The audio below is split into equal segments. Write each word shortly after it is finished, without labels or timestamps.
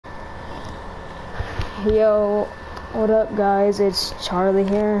Yo, what up guys? It's Charlie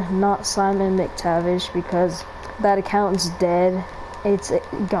here, not Simon McTavish, because that account's dead. It's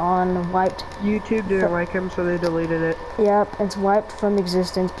gone, wiped. YouTube didn't like him, so they deleted it. Yep, it's wiped from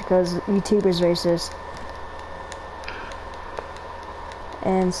existence because YouTube is racist.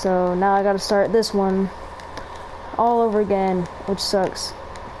 And so now I gotta start this one all over again, which sucks.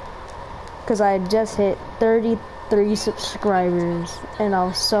 Because I just hit 33 subscribers, and I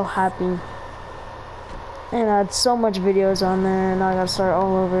was so happy. And I had so much videos on there, and now I gotta start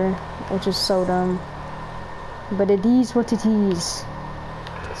all over, which is so dumb. But it is what it is.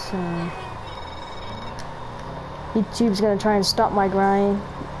 So YouTube's gonna try and stop my grind,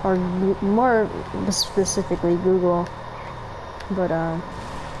 or more specifically Google. But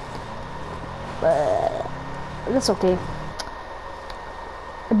that's okay.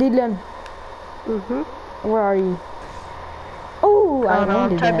 Dylan. Where are you? Oh, I know.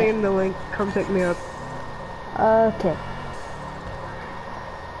 I'm typing in the link. Come pick me up. Okay.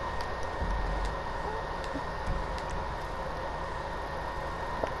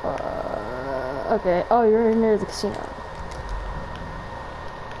 Okay. Oh, you're near the casino.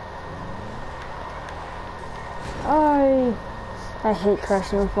 I hate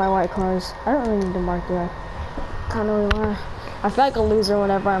crashing with my white cars. I don't really need to mark, do I? Can't really lie. I feel like a loser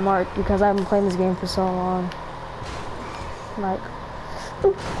whenever I mark because I've been playing this game for so long. Like,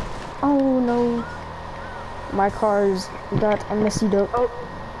 oops. Oh no. My car's got a messy dope. Oh,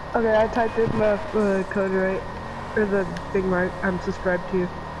 okay, I typed in the code right, or the thing right. I'm subscribed to you.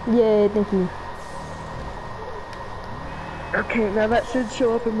 Yeah, thank you. Okay, now that should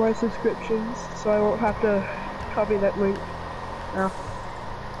show up in my subscriptions, so I won't have to copy that link now.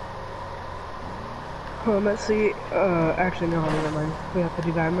 Let's see. Actually, no, never mind. We have to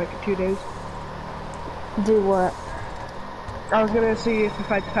do that in like 2 days. Do what? I was gonna see if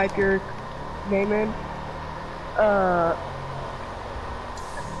I type your name in,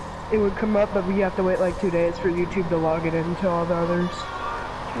 it would come up, but we have to wait like 2 days for YouTube to log it in to all the others.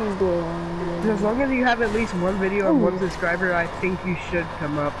 Yeah. As long as you have at least one video and one subscriber, I think you should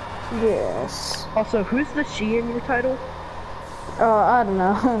come up. Yes. Also, who's the she in your title? Oh, I don't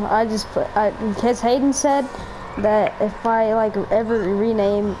know. I just put, because Hayden said that if I like ever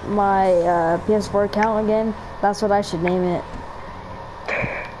rename my PS4 account again, that's what I should name it.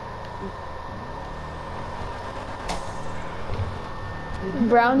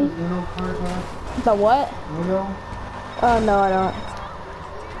 Brownie? The what? Oh no, I don't.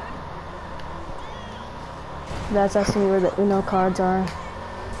 That's actually where the Uno cards are.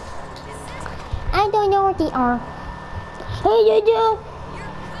 I don't know what they are. Hey, you do?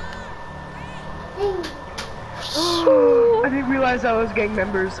 I didn't realize I was gang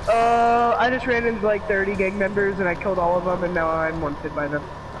members. I just ran into like 30 gang members and I killed all of them, and now I'm wanted by them.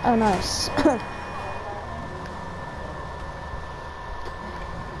 Oh, nice.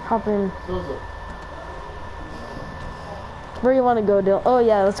 Hop in. Where you want to go, Dill? Oh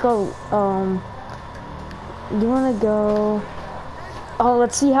yeah, let's go. You want to go? Oh,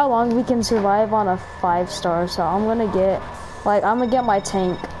 let's see how long we can survive on a 5-star. So I'm gonna get my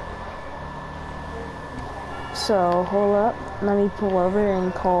tank. So hold up, let me pull over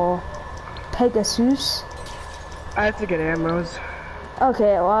and call Pegasus. I have to get ammos.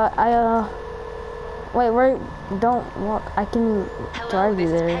 Okay, well wait, don't walk. I can drive you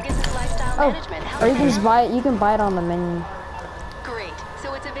there. Oh, or you can just buy it. You can buy it on the menu. Great.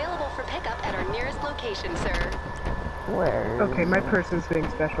 So it's available for pickup at our nearest location, sir. Where? Okay, my person's being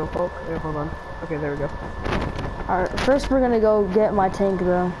special, folks. Yeah, hold on. Okay, there we go. Alright, first we're gonna go get my tank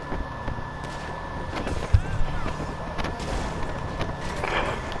though.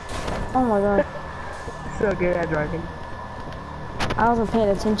 Oh my god. So good at driving. I wasn't paying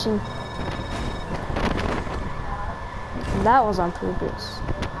attention. That was on purpose.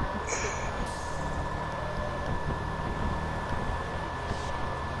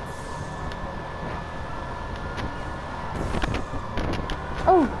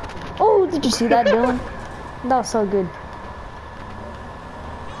 Oh, did you see that, Dylan? That was so good.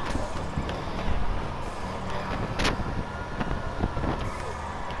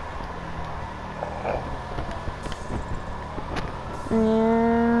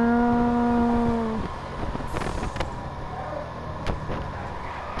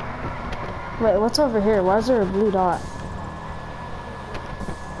 Wait, what's over here? Why is there a blue dot?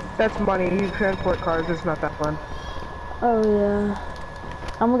 That's money. You transport cars. It's not that fun. Oh yeah.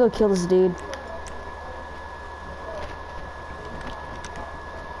 I'm gonna go kill this dude.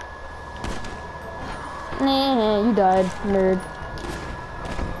 Nah, you died, nerd.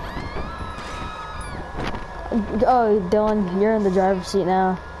 Oh, Dylan, you're in the driver's seat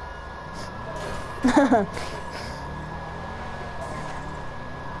now. Yeah.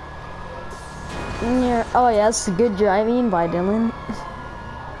 Oh yeah, that's good driving by Dylan.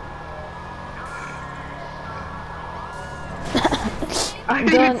 I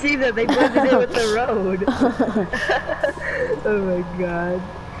didn't see that. They blended in with the road. Oh my god.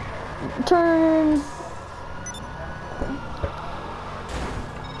 Turn.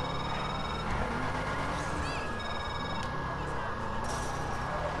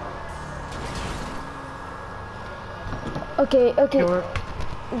 Okay, okay. Kill it.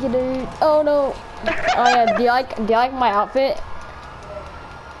 Get it. Oh no. Oh yeah, do you like my outfit?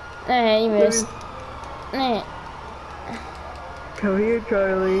 You missed. Come here,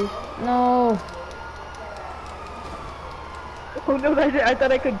 Charlie. No. Oh no, I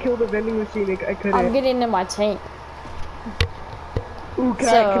thought I could kill the vending machine. I couldn't. I'm getting in my tank. Ooh, can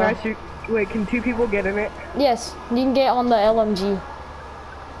I shoot? Wait, can 2 people get in it? Yes, you can get on the LMG.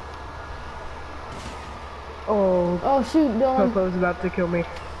 Oh. Oh shoot, Dylan. Popo's about to kill me.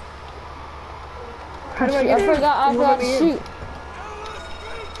 How do I I get in? forgot to shoot.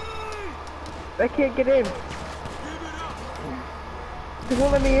 I can't get in. They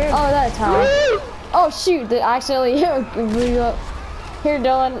won't let me in. Oh, that's how. Oh shoot, they accidentally blew you up. Here,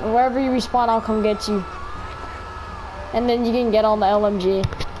 Dylan, wherever you respawn, I'll come get you. And then you can get on the LMG.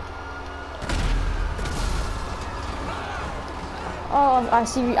 Oh, I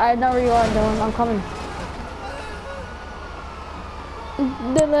see you. I know where you are, Dylan. I'm coming.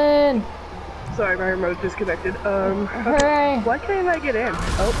 Dylan! Sorry, my remote disconnected. Hooray! Why can't I get in?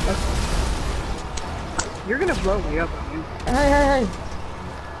 Oh, you're gonna blow me up, dude. Hurry!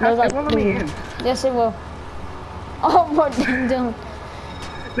 It won't let me in. Yes, it will. Oh, what Dylan?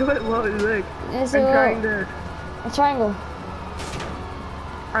 No, it won't. Look. Yes, I'm it will. trying to. A triangle.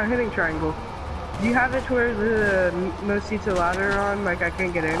 I'm hitting triangle. Do you have it to where the no seats allowed are on? Like, I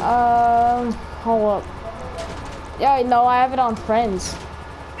can't get in? Hold up. Yeah, no, I have it on friends.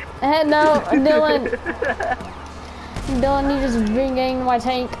 No, Dylan. Dylan, you just bringing my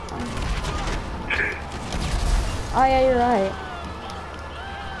tank. Oh yeah, you're right.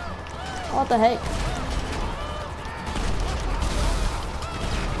 What the heck?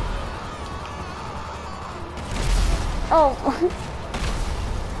 Oh.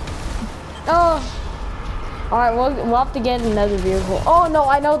 Oh. Alright, we'll have to get another vehicle. Oh no,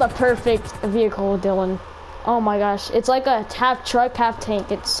 I know the perfect vehicle, Dylan. Oh my gosh, it's like a half truck, half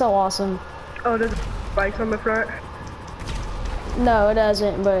tank. It's so awesome. Oh, there's bikes on the front? No, it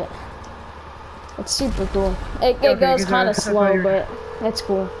doesn't, but it's super cool. It Okay, goes kind of slow, but it's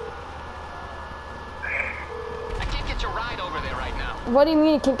cool. I can't get your ride over there right now. What do you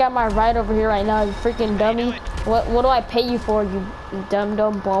mean you can't get my ride over here right now, you freaking dummy? What do I pay you for, you dumb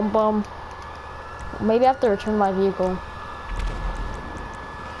bum? Maybe I have to return my vehicle.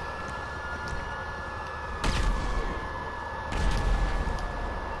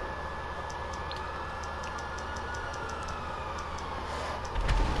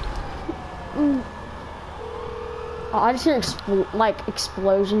 Oh, I just hear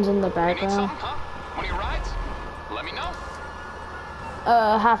explosions in the You need background. something, huh? One of your rides? Let me know.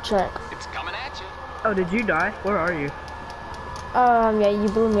 Half track. It's coming at you. Oh, did you die? Where are you? Yeah, you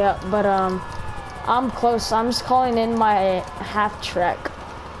blew me up, but I'm close. I'm just calling in my half track.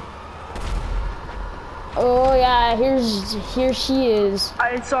 Oh yeah, here she is.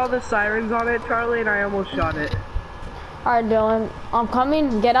 I saw the sirens on it, Charlie, and I almost shot it. Alright, Dylan, I'm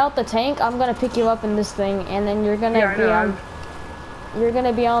coming. Get out the tank. I'm gonna pick you up in this thing, and then you're gonna you're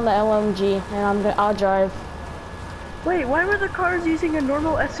gonna be on the LMG, and I'll drive. Wait, why were the cars using a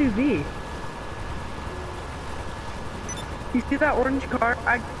normal SUV? You see that orange car?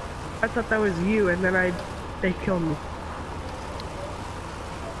 I thought that was you, and then they killed me.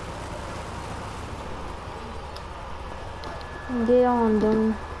 Get on,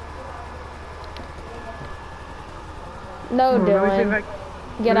 Dylan. No, Let me see Dylan. Get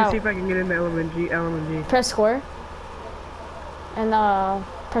let me out. see if I can get in the LMG. Press square. And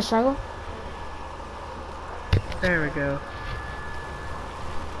press triangle. There we go.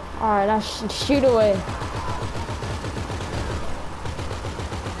 Alright, now shoot away.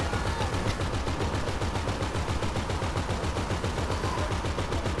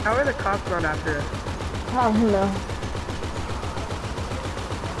 How are the cops not after us? I don't know.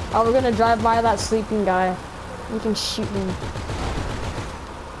 Oh, we're gonna drive by that sleeping guy. You can shoot him.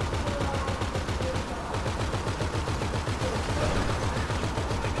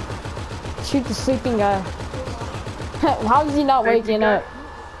 Shoot the sleeping guy. How is he not waking up?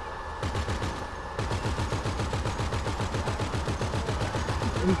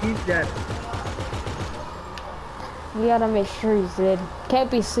 He's dead. We gotta make sure he's dead. Can't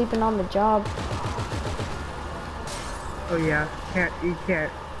be sleeping on the job. Oh yeah, you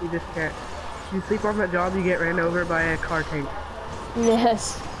just can't. You sleep on the job, you get ran over by a car tank.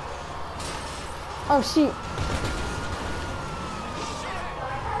 Yes. Oh shoot.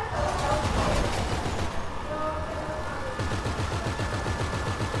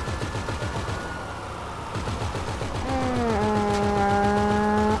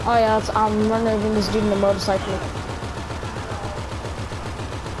 Oh yeah, I'm running over this dude in the motorcycle.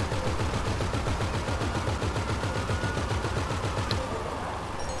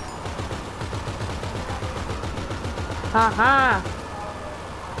 Haha.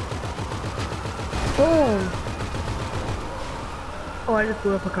 Boom. Oh, I just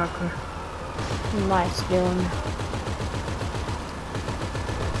blew up a cop car. Nice, Dylan.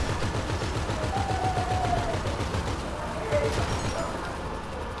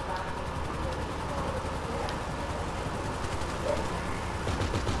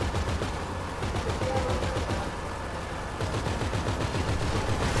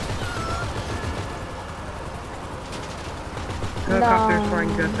 Helicopter's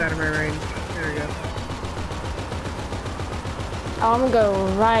flying just out of my range. There we go. I'm gonna go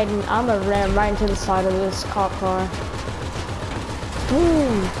right. I'm gonna ram right into the side of this cop car.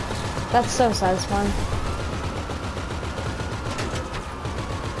 Boom. That's so satisfying.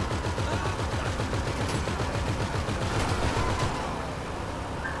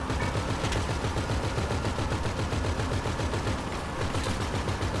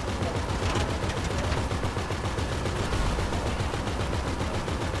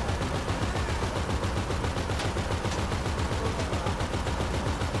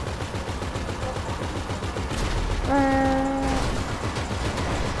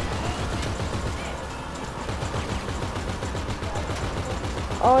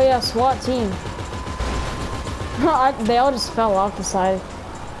 Oh yeah, SWAT team. They all just fell off the side.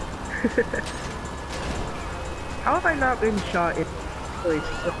 How have I not been shot in place?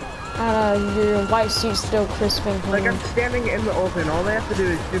 I don't know, your white suit's still crisping clean. Like I'm standing in the open. All they have to do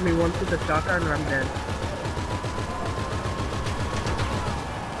is shoot me once with a shotgun and I'm dead.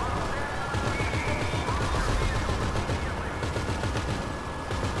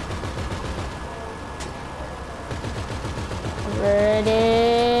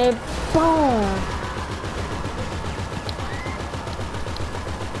 Ready, boom!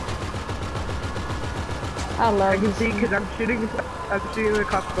 I love I can this. see because I'm shooting the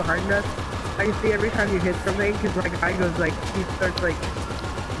cops behind us. I can see every time you hit something because my guy goes like he starts like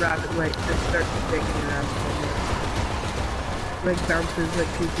rapid like just starts shaking around, like bounces like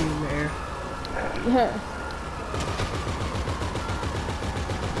peeking in the air. Yeah.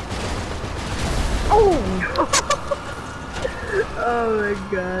 Oh! Oh my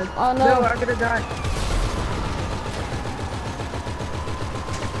god. Oh no. No, I'm gonna die.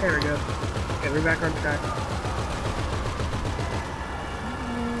 There we go. Okay, we're back on track.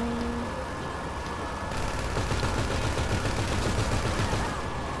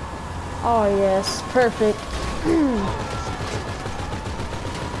 Oh yes, perfect.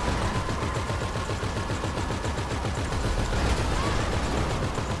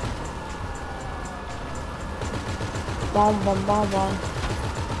 Bom bom bom bom.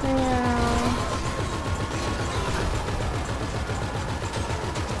 Meow.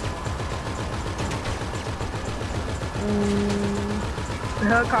 The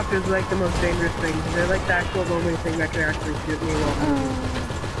helicopter's like the most dangerous thing. They're like the actual only thing that can actually shoot me while moving.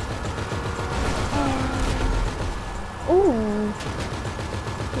 Ooh.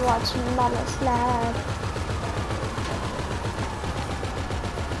 Watch mama slide.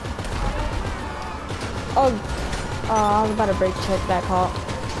 Oh, I was about to brake check that cop.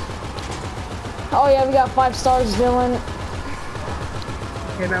 Oh yeah, we got 5 stars, Dylan.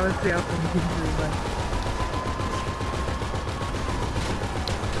 Okay, now let's see how far we can do that.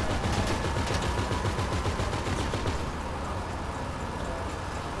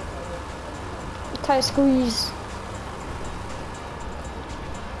 Tight squeeze.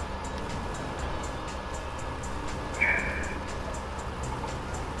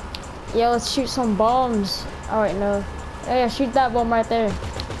 Yeah, let's shoot some bombs. Oh wait, no. Oh yeah, shoot that bomb right there.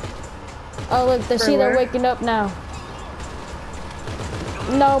 Oh look, they see they're waking up now.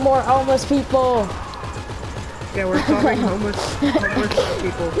 No more homeless people. Yeah, we're solving homeless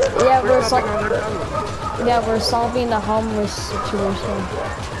people. Yeah, we're solving all their problems. Yeah, we're solving the homeless situation.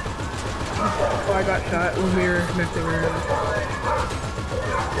 Oh, I got shot when we were messing around.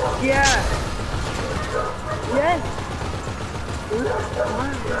 Yeah! Yes!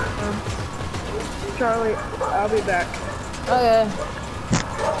 Charlie, I'll be back. Okay.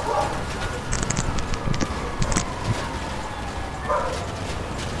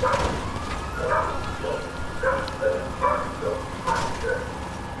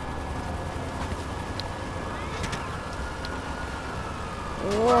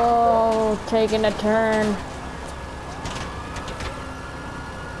 taking a turn.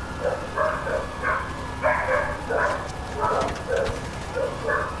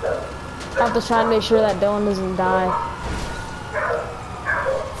 I have to try and make sure that Dylan doesn't die.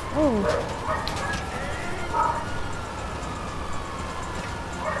 Ooh.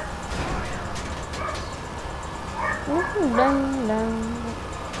 Dun, dun.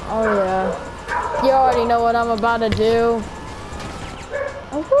 Oh yeah. You already know what I'm about to do.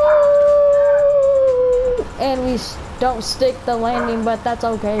 Woo! And we don't stick the landing, but that's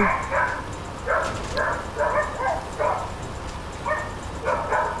okay.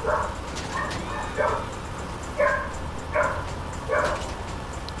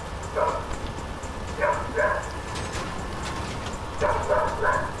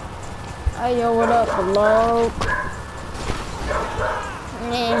 Hey yo, what up, below?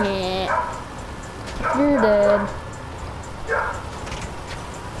 You're dead.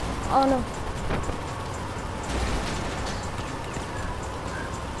 Oh no.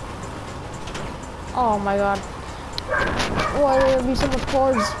 Oh my god. Why would there be so much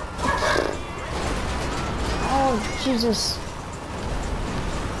cards? Oh Jesus.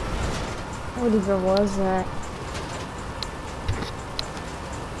 What even was that?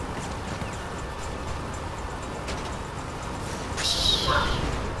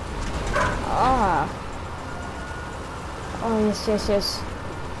 Ah. Oh yes, yes, yes.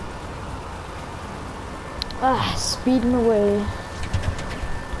 Ah, speeding away.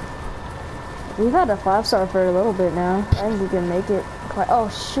 We've had a 5-star for a little bit now. I think we can make it quite. Oh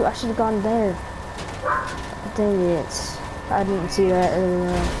shoot, I should have gone there. Dang it. I didn't see that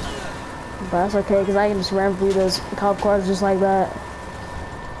earlier. But that's okay, because I can just ram through those cop cars just like that.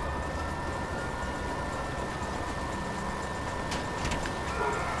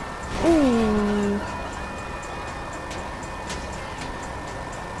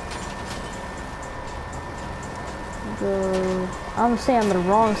 I'm staying on the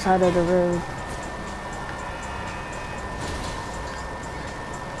wrong side of the road.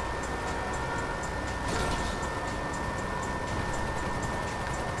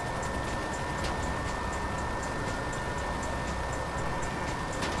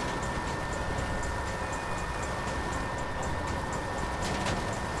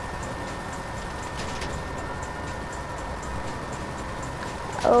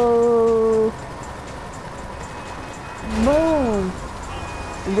 Oh. Boom.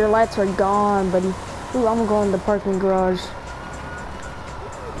 Your lights are gone, buddy. Ooh, I'm gonna go in the parking garage.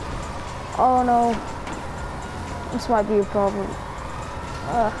 Oh no. This might be a problem.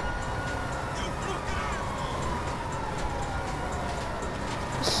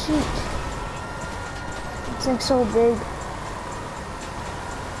 Shoot. This thing's so big.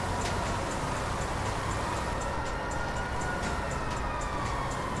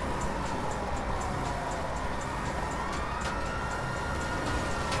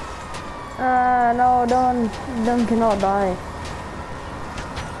 No, Dylan cannot die.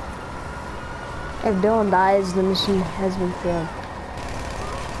 If Dylan dies, the mission has been failed.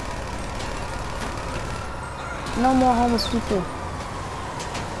 No more homeless people.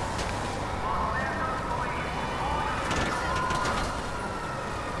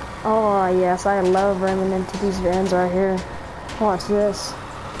 Oh yes, I love running into these vans right here. Watch this.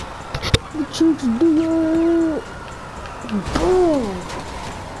 The troops do it. Boom.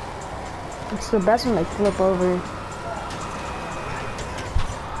 It's the best when they flip over.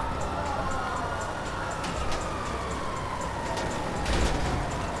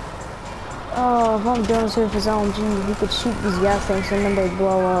 Oh, if I'm doing this with his LMG, he could shoot these gas tanks and then they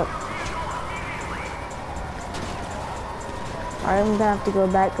blow up. Alright, I'm gonna have to go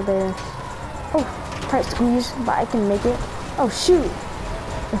back there. Oh, tight squeeze, but I can make it. Oh shoot!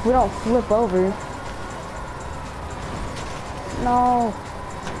 If we don't flip over. No.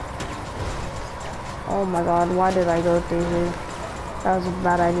 Oh my god, why did I go through here? That was a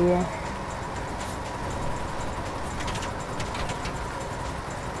bad idea.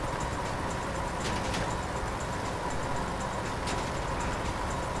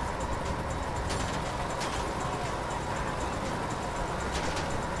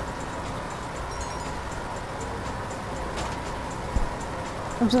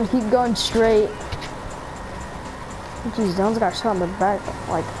 I'm just gonna keep going straight. Jeez, Dylan's got shot in the back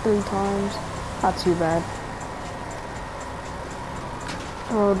like 3 times. Not too bad.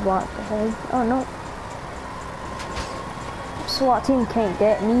 Roadblock ahead. Oh no. SWAT team can't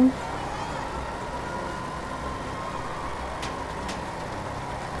get me.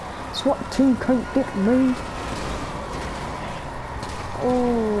 SWAT team can't get me.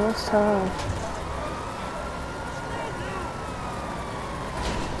 Oh, that's tough.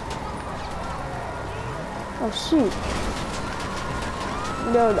 Oh shoot.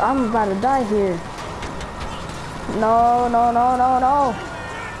 Yo, I'm about to die here. No, no, no, no, no.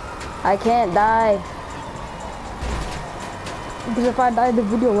 I can't die. Because if I die, the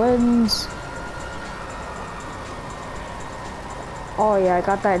video ends. Oh yeah, I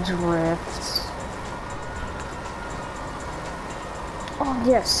got that drift. Oh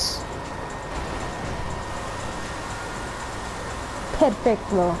yes.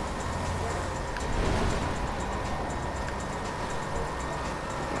 Perfecto.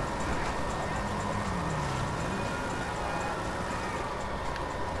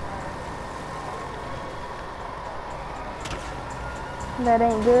 That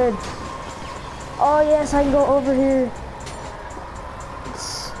ain't good. Oh yes, I can go over here.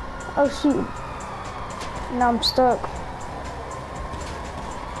 Oh shoot. Now I'm stuck.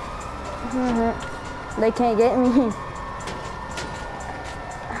 They can't get me.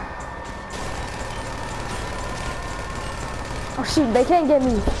 Oh shoot, they can't get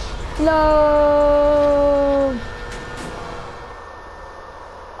me. No.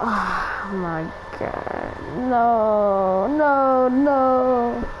 Oh my god. No, no,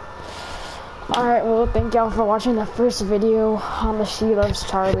 no. Alright, well, thank y'all for watching the first video on the She Loves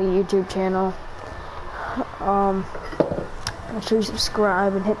Charlie YouTube channel. Make sure you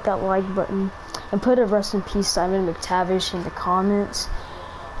subscribe and hit that like button. And put a rest in peace Simon McTavish in the comments.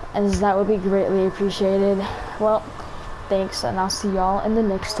 As that would be greatly appreciated. Well, thanks, and I'll see y'all in the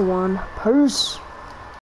next one. Peace!